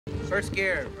First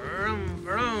gear. Vroom,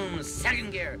 vroom.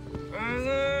 Second gear.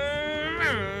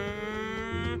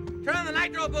 Turn on the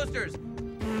nitro boosters.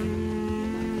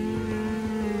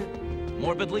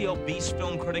 Morbidly obese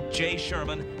film critic Jay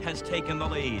Sherman has taken the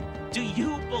lead. Do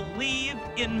you believe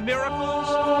in miracles?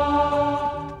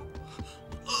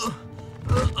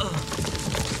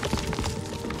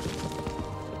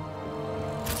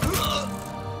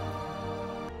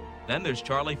 Then there's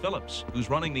Charlie Phillips, who's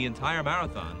running the entire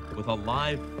marathon with a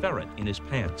live ferret in his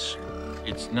pants.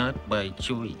 It's not by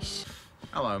choice.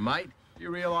 Hello, mate. Do you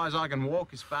realize I can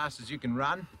walk as fast as you can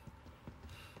run?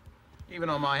 Even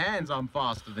on my hands, I'm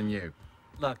faster than you.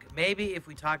 Look, maybe if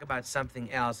we talk about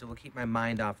something else, it will keep my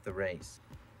mind off the race.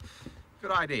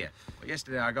 Good idea. Well,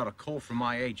 yesterday I got a call from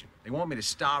my agent. They want me to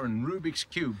star in Rubik's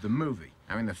Cube, the movie.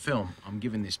 Now, in the film, I'm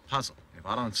given this puzzle. If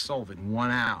I don't solve it in 1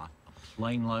 hour, a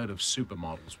plane load of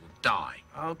supermodels will die.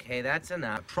 Okay, that's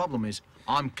enough. The problem is,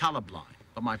 I'm colorblind,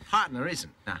 but my partner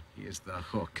isn't. Now, here's the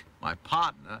hook. My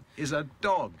partner is a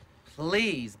dog.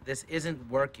 Please, this isn't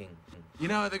working. You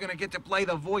know they're gonna get to play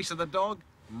the voice of the dog?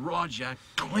 Roger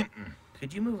Clinton.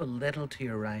 Could you move a little to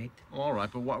your right? All right,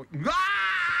 but what...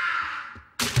 Ah!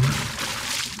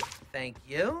 Thank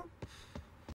you.